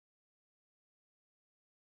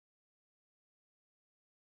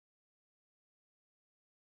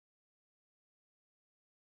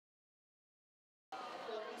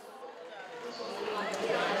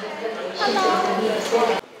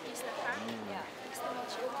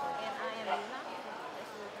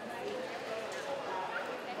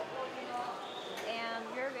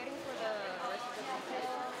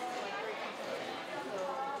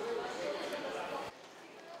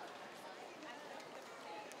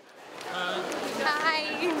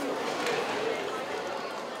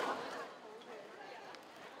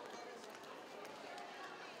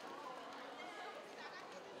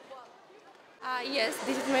Yes,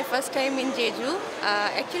 this is my first time in Jeju.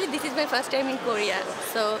 Actually, this is my first time in Korea.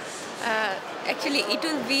 So, actually, it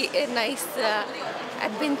will be a nice,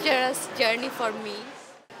 adventurous journey for me.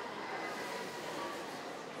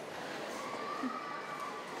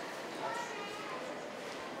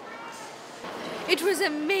 It was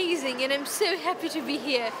amazing, and I'm so happy to be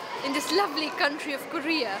here in this lovely country of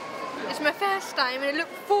Korea. It's my first time, and I look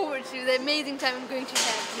forward to the amazing time I'm going to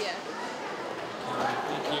have here.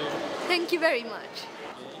 Thank you very much.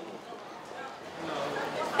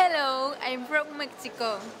 Hello, I'm from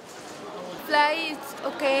Mexico. Fly is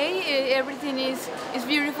okay. Everything is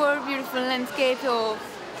beautiful, beautiful landscape of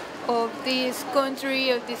this country,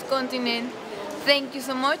 of this continent. Thank you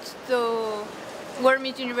so much to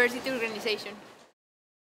Worldmiss University organization.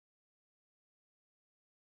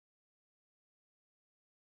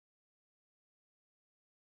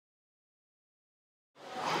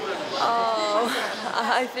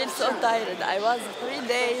 I feel so tired. I was 3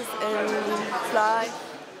 days in flight.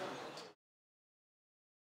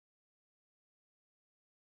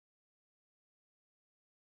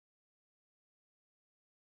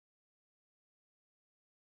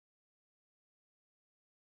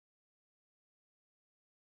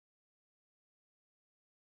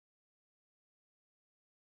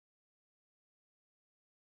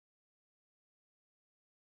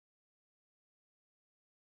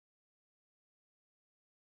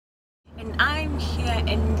 And I'm here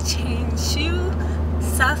in Jeju,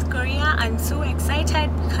 South Korea. I'm so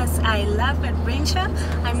excited because I love adventure.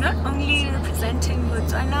 I'm not only representing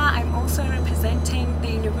Botswana, I'm also representing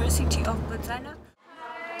the University of Botswana.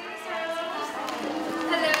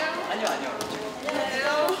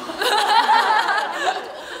 Hello.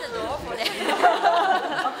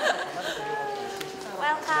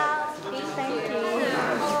 Welcome. Thank you.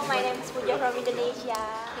 Oh, my name is Puja from Indonesia.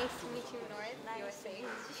 Nice to meet you, North. Nice to meet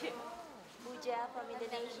you. Puja from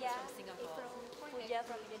Indonesia. Puja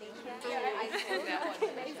from Indonesia.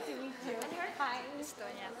 Nice to meet you. Hi.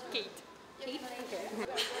 Estonia. Kate. Kate? Okay.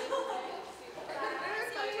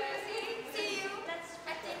 See you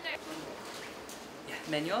at dinner. Yeah,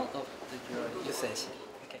 manual of your usage.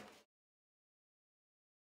 Okay.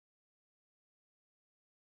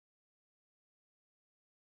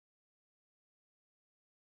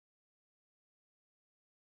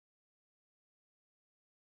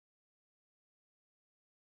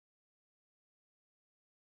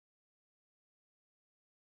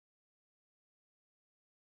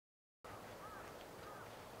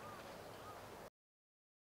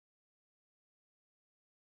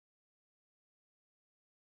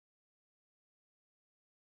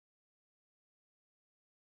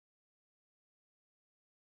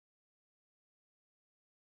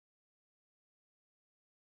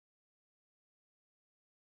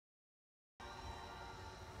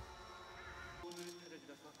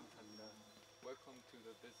 Welcome to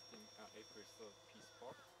the visiting April 3rd Peace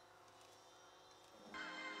Park.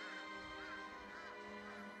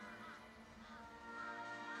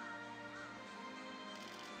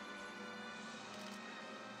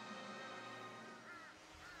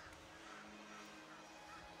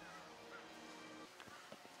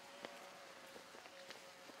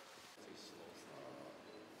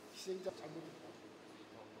 희생자 잘못 We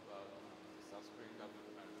talk about the South Korean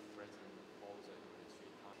government and President calls it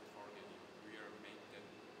three times targeting rear making.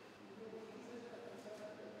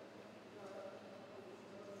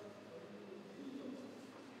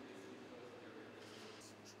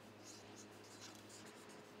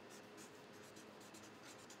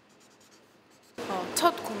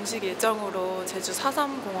 첫 공식 일정으로 제주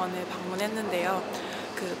 4.3 공원을 방문했는데요.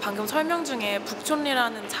 방금 설명 중에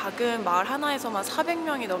북촌리라는 작은 마을 하나에서만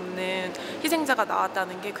 400명이 넘는 희생자가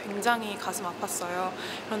나왔다는 게 굉장히 가슴 아팠어요.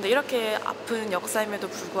 그런데 이렇게 아픈 역사임에도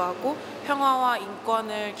불구하고 평화와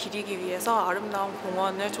인권을 기리기 위해서 아름다운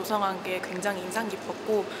공원을 조성한 게 굉장히 인상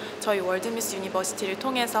깊었고, 저희 월드미스유니버시티를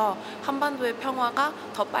통해서 한반도의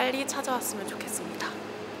평화가 더 빨리 찾아왔으면 좋겠습니다.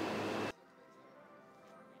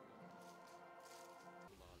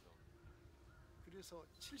 그래서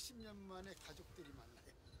 70년 만에 가족들이 만나요.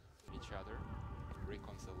 Each other,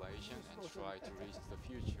 reconciliation, and try to reach the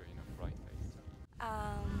future in a bright face.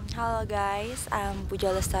 Hello guys, I'm Puja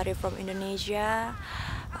Lestari from Indonesia.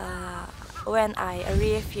 when I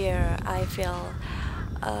arrive here,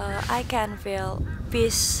 I can feel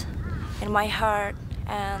peace in my heart,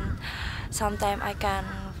 and sometimes I can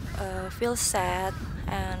feel sad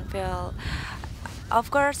and feel. Of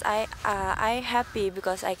course, I happy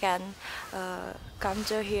because I can come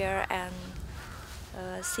to here and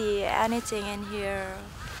see anything in here.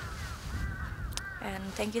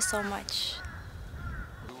 And thank you so much.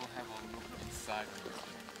 We will have a look inside the museum.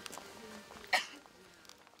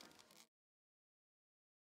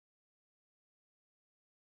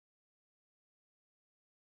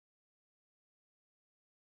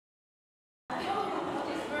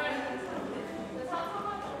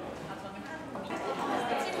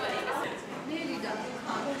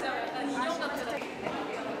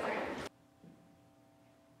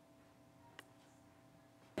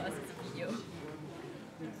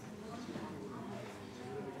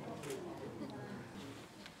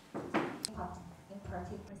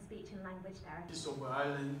 Speech and language therapy. Over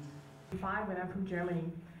Ireland. When I'm from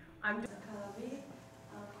Germany. I'm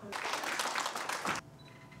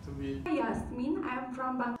Yasmin, I'm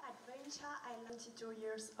from Bangladesh. Adventure, I love 22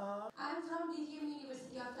 years old. I'm from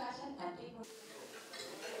University of Fashion and Technology.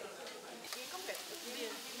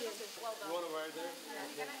 You want to wear there?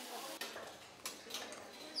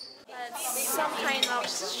 Some kind of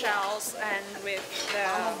shells and with the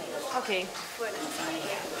okay.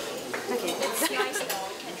 Okay.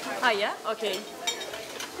 А я? Окей.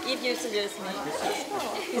 И пью чудесно.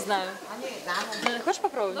 Не знаю. Хочешь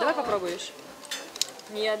попробовать? Давай попробуешь.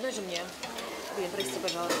 Не одной же мне. Блин, прости,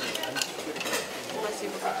 пожалуйста.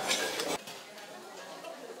 Спасибо.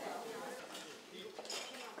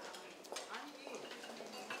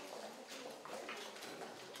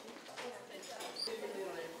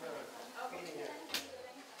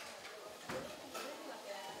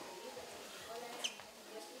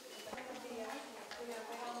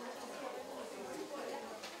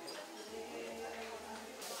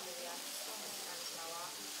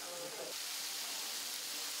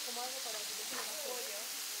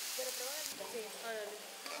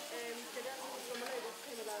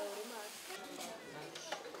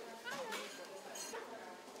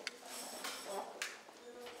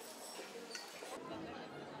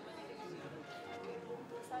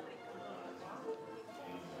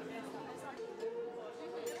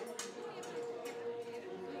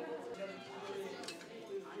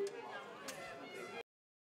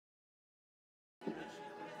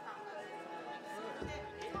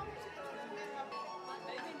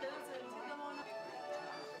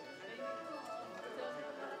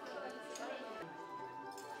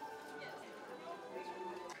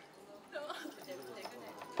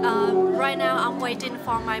 Right now I'm waiting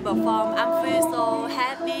for my perform. I feel so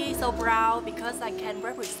happy, so proud because I can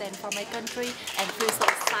represent for my country and feel so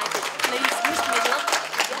excited. Please wish me luck.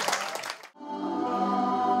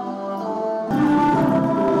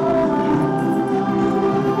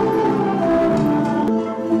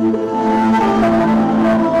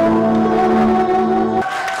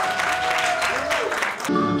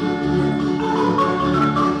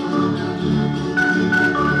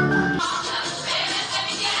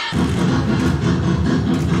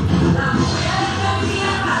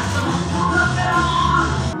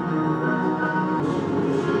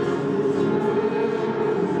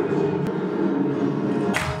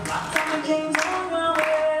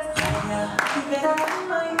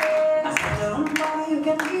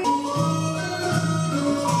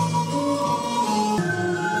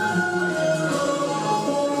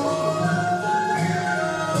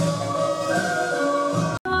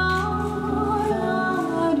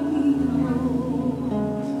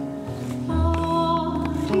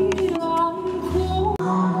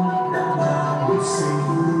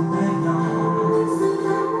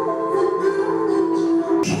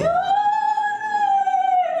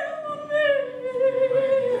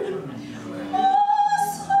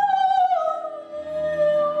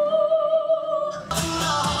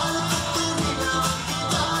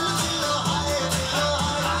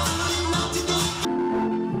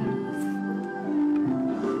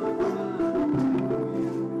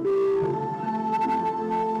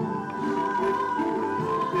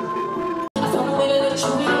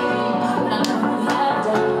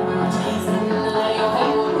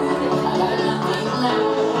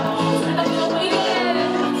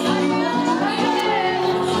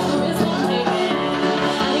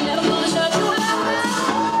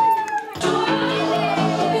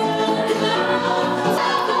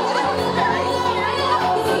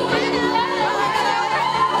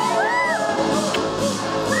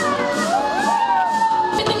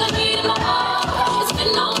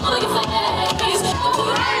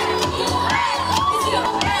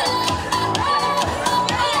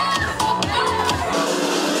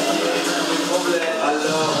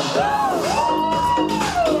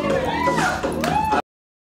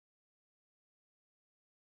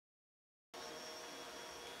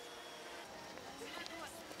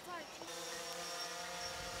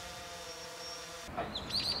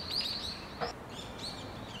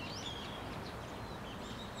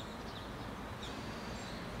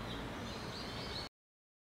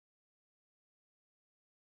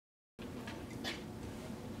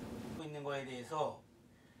 있는 거에 대해서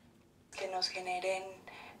que nos generen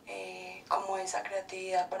como esa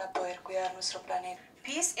creatividad para poder cuidar nuestro planeta.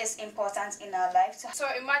 Peace is important in our lives. So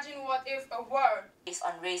imagine what if a world based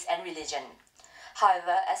on race and religion.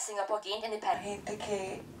 However, as Singapore gained independence,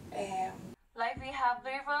 like we have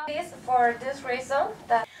river peace for this reason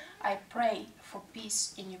that I pray for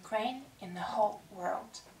peace in Ukraine, in the whole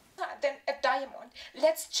world. Than a diamond.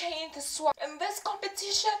 Let's change the swap. In this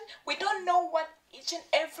competition, we don't know what each and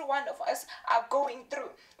every one of us are going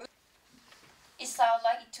through. It sounds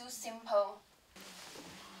like it's too simple.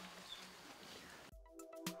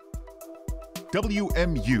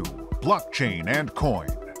 WMU, Blockchain and Coin.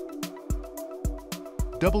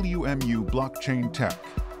 WMU Blockchain Tech,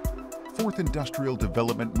 Fourth Industrial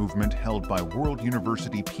Development Movement held by World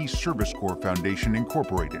University Peace Service Corps Foundation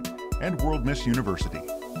Incorporated and Worldmiss.University.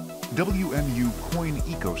 WMU Coin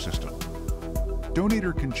Ecosystem.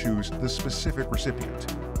 Donator can choose the specific recipient.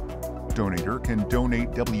 Donator can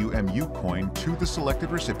donate WMU coin to the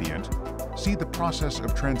selected recipient, see the process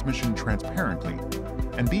of transmission transparently,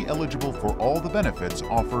 and be eligible for all the benefits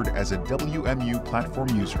offered as a WMU platform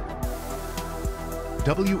user.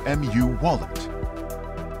 WMU Wallet.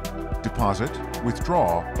 Deposit,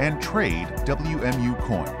 withdraw, and trade WMU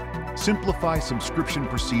coin. Simplify subscription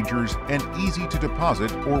procedures and easy to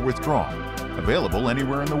deposit or withdraw. Available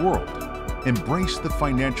anywhere in the world. Embrace the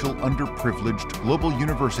financial underprivileged global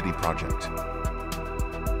university project.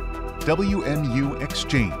 WMU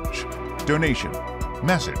Exchange. Donation,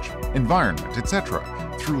 message, environment, etc.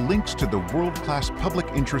 through links to the world-class public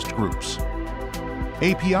interest groups.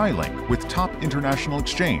 API link with top international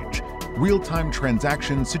exchange. Real-time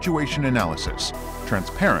transaction situation analysis.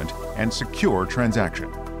 Transparent and secure transaction.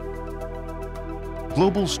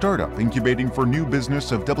 Global startup incubating for new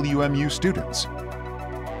business of WMU students.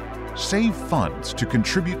 Save funds to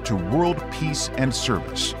contribute to world peace and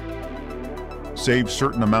service. Save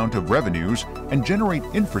certain amount of revenues and generate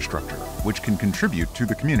infrastructure which can contribute to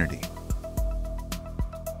the community.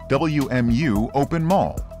 WMU Open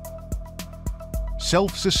Mall.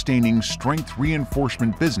 Self-sustaining strength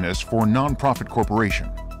reinforcement business for nonprofit corporation.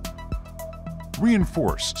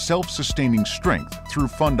 Reinforce self-sustaining strength through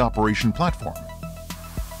fund operation platform.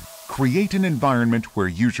 Create an environment where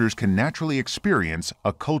users can naturally experience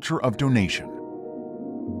a culture of donation.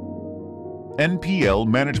 NPL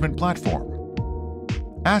Management Platform.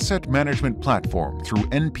 Asset Management Platform through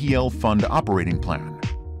NPL Fund Operating Plan.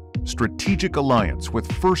 Strategic alliance with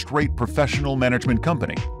first-rate professional management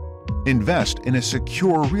company. Invest in a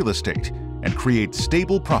secure real estate and create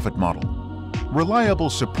stable profit model. Reliable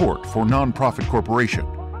support for nonprofit corporation.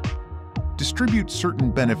 Distribute certain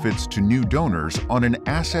benefits to new donors on an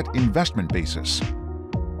asset investment basis.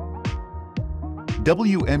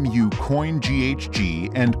 WMU Coin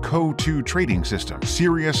GHG and CO2 trading system.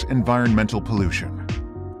 Serious environmental pollution.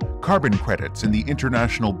 Carbon credits in the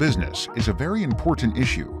international business is a very important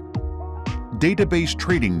issue. Database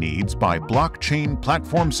trading needs by blockchain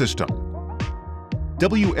platform system.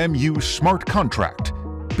 WMU Smart Contract.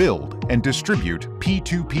 Build and distribute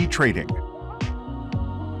P2P trading.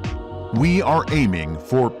 We are aiming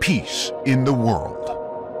for peace in the world.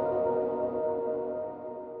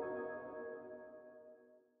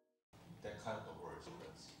 That kind of words.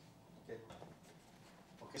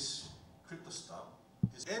 Okay. This crypto stuff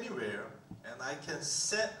is anywhere, and I can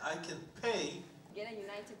pay. Get a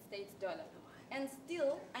United States dollar. And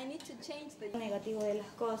still, I need to change the negativo de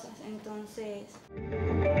las cosas. Entonces.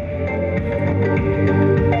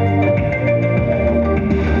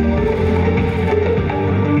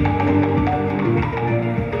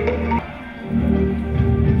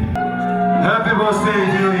 Happy birthday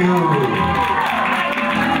to you.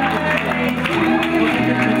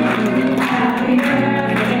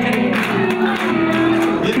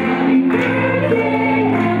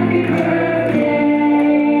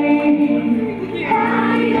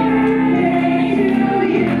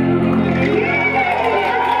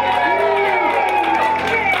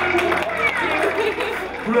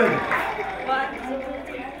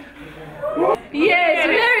 Yes,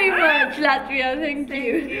 very much, Latvia. Thank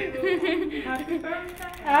you.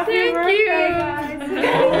 Happy birthday, guys.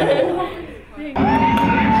 Thank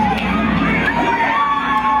you.